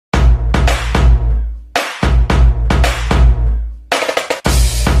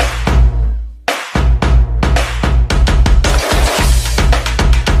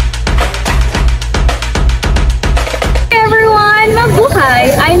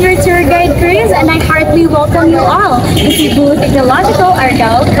we welcome you all to Cebu Technological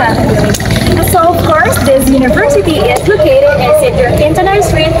Argao campus. So of course, this university is located in Ctu Quintanar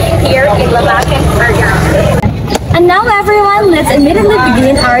Street here in Labacan, Argao. And now everyone, let's immediately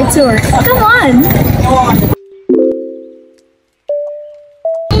begin our tour. Come on!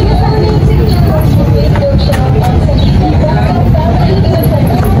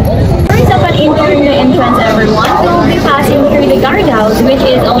 Entering the entrance, everyone, we'll be passing through the guardhouse, which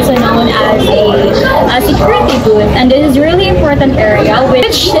is also known as a security booth, and this is really important area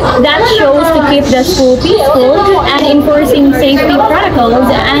which that shows to keep the school peaceful and enforcing safety protocols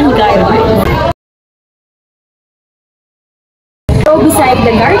and guidelines. So beside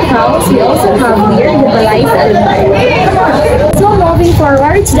the guardhouse, we also have here the Balay Alumni. So moving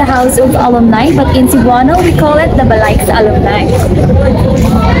forward to the House of Alumni, but in Cebuano we call it the Balay Alumni.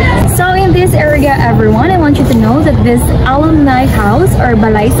 So in this area, everyone, I want you to know that this alumni house or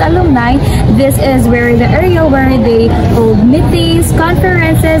Balay Alumni, this is where the area where they hold meetings,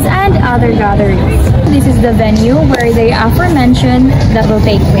 conferences, and other gatherings. This is the venue where the aforementioned that will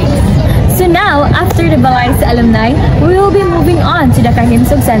take place. So now, after the Balay Alumni, we will be moving on to the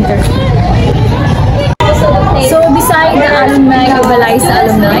Kahimsog Center. So beside the alumni of Balay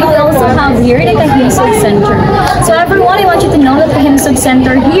Alumni, we also have here the Kahimsog Center. So everyone, I want you to know that Kahimsog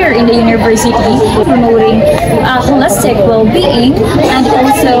Center here in the university promoting holistic well-being and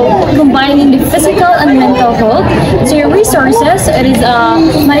also combining the physical and mental health to your resources. It is a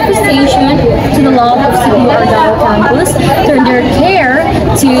manifestation to the love of Ctu-Argao campus through their care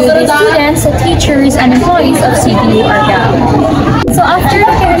to the students, teachers, and employees of Ctu-Argao. So after the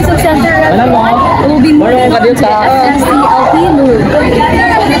Kahimsog Center, everyone, we will be moving on to the FSTLP loop.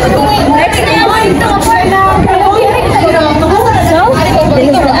 So this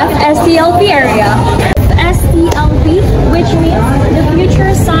is the FSTLP area. FSTLP, which means the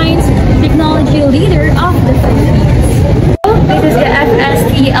Future Science Technology Leader of the Philippines. So this is the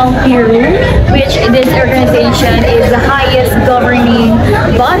FSTLP room, which this organization is the highest governing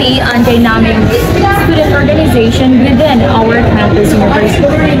body and dynamic student organization within our campus university.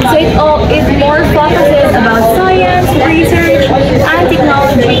 So it more focuses about science, research, and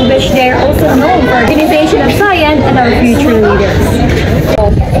technology, which they're also known for organization of science and our future leaders.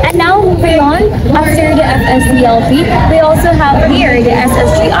 And now moving on, after the FSTLP, we also have here the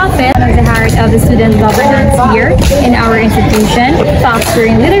SSG office, one of the heart of the student governance here in our institution,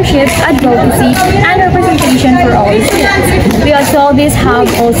 fostering leadership, advocacy, and representation for all the students. We also this have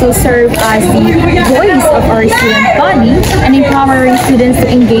also served as the voice of our student body and empowering students to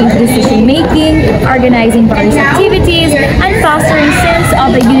engage decision making, organizing various activities, and fostering sense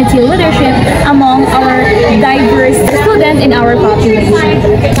of the unity leadership among our diverse students in our population.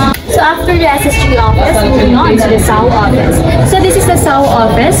 So after the SSG office, moving on to the SAU office. So this is the SAU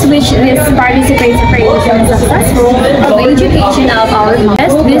office, which this participates in creation and successful of education of our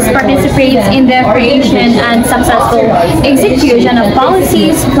campus. This participates in the creation and successful execution of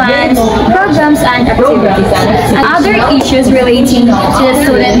policies, plans, programs, and activities. And other issues relating to the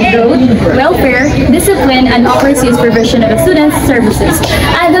student growth, welfare, discipline, and overseas provision of the students' services.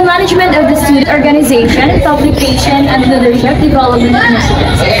 And the management of the student organization, publication, and leadership development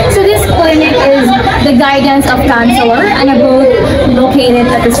initiatives. So this clinic is the guidance of counselor and a booth located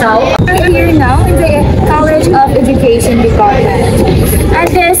at the south. We're here now in the College of Education department. And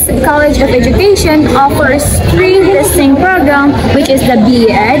this College of Education offers 3 distinct programs, which is the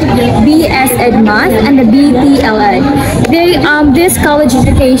BE-Ed, BS Ed Math, and the BPL Ed. This college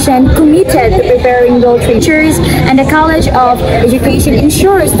education committed to preparing well teachers, and the College of Education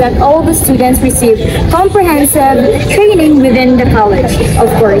ensures that all the students receive comprehensive training within the college, of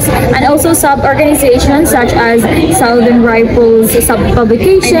course, and also sub-organizations such as Southern Rifles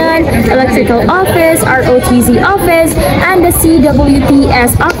Sub-Publication, Electrical Office, ROTC Office, and the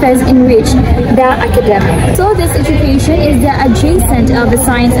CWPS Office in which the academic. So this education is the adjacent of the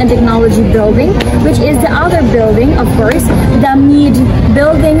Science and Technology building, which is the other building, of course, the Mid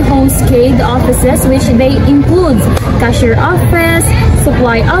building hosts the offices, which they include Cashier Office,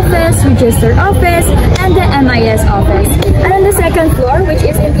 Supply Office, Register Office, and the MIS Office. And on the second floor, which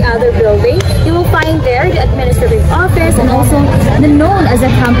is in the other building, you will find there the Administrative Office and also the known as the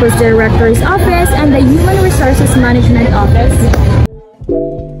Campus Director's Office and the Human Resources Management Office.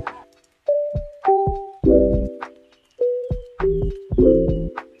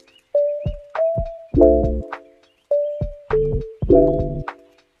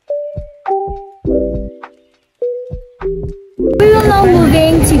 We will now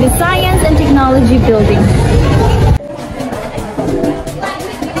moving to the Science and Technology building.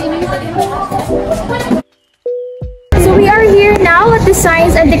 So we are here now at the the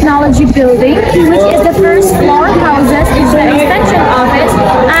Science and Technology Building, which is the first floor houses is the extension office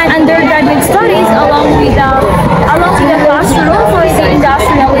and undergraduate studies along with the classroom for the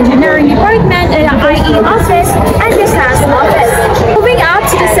Industrial Engineering Department and the IE office and the SAS office. Moving up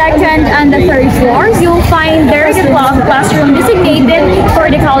to the second and the third floors, you'll find there is a classroom designated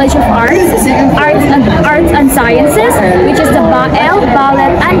for the College of Arts and Sciences, which is the BAL,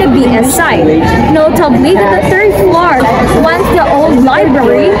 Ballet, and the BS side. Notably, the third floor, once the old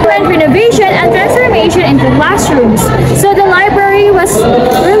library, went renovation and transformation into classrooms. So the library was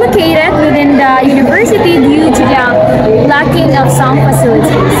relocated within the university due to the lacking of some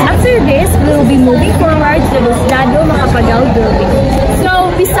facilities. After this, we will be moving forward to the Estado Macapagal building.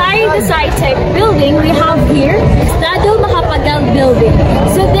 So beside the Ctu-Ac building, we have here Estado Macapagal building.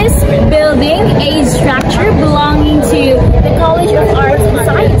 So this building, a structure belonging to the College of Arts and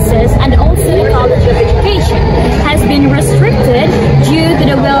Sciences and also the College of Education, has been restricted due to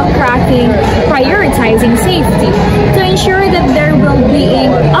the well-cracking prioritizing safety. To ensure that their well-being,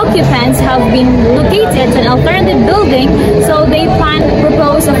 occupants have been located to an alternative building, so they plan to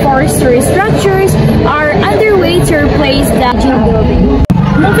propose a forestry structures are underway to replace the building.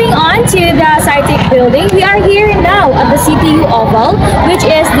 Moving on to the Ctu-Ac building, we are here now at the Ctu Oval, which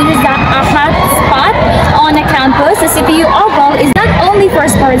is the hot spot on a campus. The Ctu Oval is not only for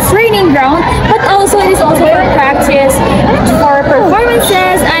sports training ground, but also it is also for practice, for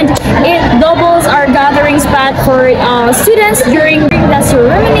performances, and it doubles our gathering spot for students during the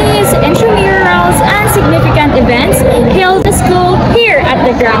ceremonies, intramurals, and significant events held at the school here at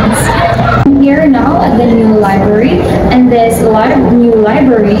the grounds. Here now at the new library, and this new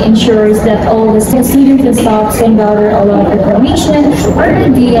library ensures that all the students and staff can gather a lot of information or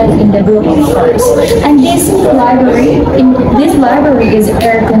ideas in the group of course. And this library is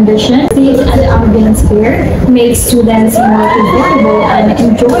air conditioned, safe, and ambience here makes students more comfortable and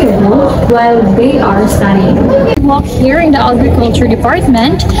enjoyable while they are studying. Walk here in the agriculture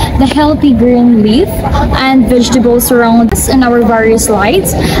department, the healthy green leaf and vegetables surround us in our various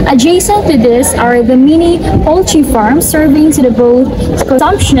slides. Adjacent to this are the mini poultry farms serving to the both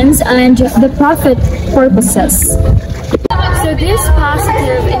consumptions and the profit purposes. So this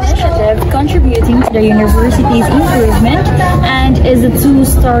positive initiative contributing to the university's improvement and is a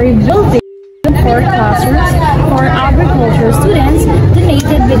two-story building for classrooms for agriculture students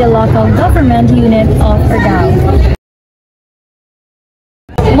donated by the local government unit of Orgao.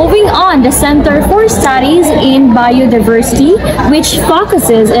 Moving on, the Center for Studies in Biodiversity, which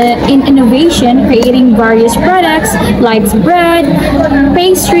focuses in innovation, creating various products like bread,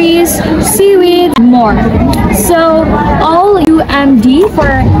 pastries, seaweed, more. So all UMD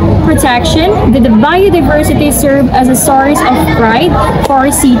for protection, the biodiversity serve as a source of pride for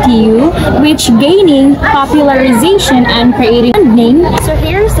CTU, which gaining popularization and creating funding. So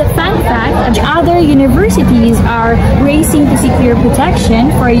here's the fun fact: other universities are racing to secure protection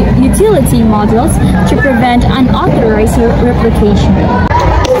for utility models to prevent unauthorized replication.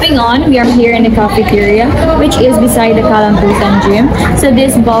 Moving on, we are here in the cafeteria, which is beside the Kalambusan gym. So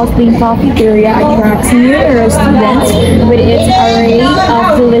this bustling cafeteria attracts numerous students with its array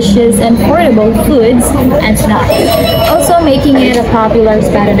of delicious and affordable foods and snacks, also making it a popular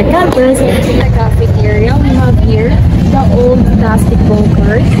spot on the campus. In the cafeteria, we have here the old basketball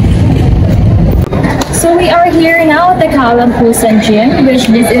court. So we are here now at the Kalambusan gym, which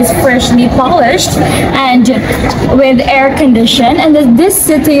this is freshly polished and with air condition. And this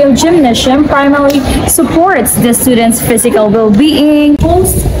Ctu gymnasium primarily supports the students' physical well-being,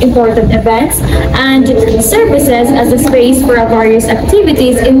 hosts important events, and services as a space for various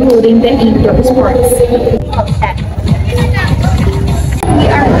activities, including the indoor sports. We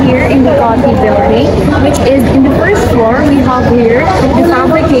are here in the coffee building, which is in the first floor. We have here the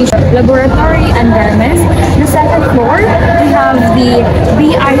fabrication laboratory and garments. The second floor, we have the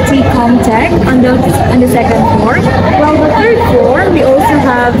BIT Comtech on the second floor. While the third floor, we also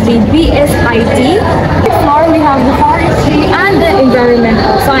have the BSIT. The floor, we have the forestry and the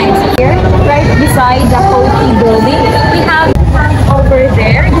environmental science. Here, right beside the coffee building, we have over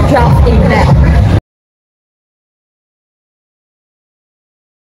there the drafting deck.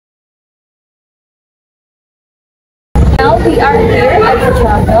 Now we are here at the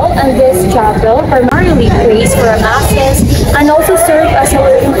chapel, and this chapel primarily prays for masses and also serve as a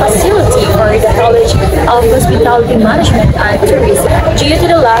learning facility for the College of Hospitality Management and Tourism due to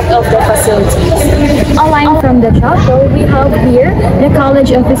the lack of the facilities. A line from the chapel, we have here the College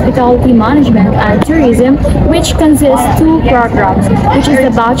of Hospitality Management and Tourism, which consists two programs, which is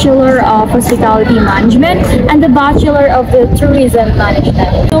the Bachelor of Hospitality Management and the Bachelor of the Tourism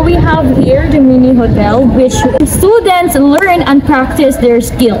Management. So we have here the mini hotel, which students learn and practice their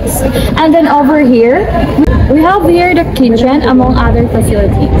skills. And then over here, we have here the kitchen, among other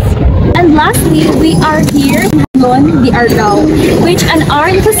facilities. And lastly, we are here on the Argao, which an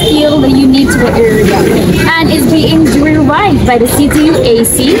art skill unique to the area and is being derived by the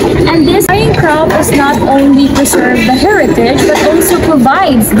Ctu-Ac. And this flying craft does not only preserve the heritage but also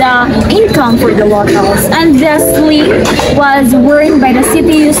provides the income for the locals. And the sleeve was worn by the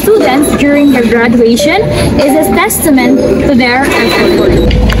Ctu students during their graduation is a testament to their effort.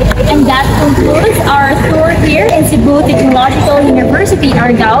 And that concludes our tour here in Cebu Technological University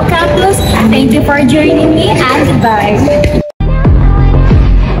Argao campus. Thank you for joining me and goodbye.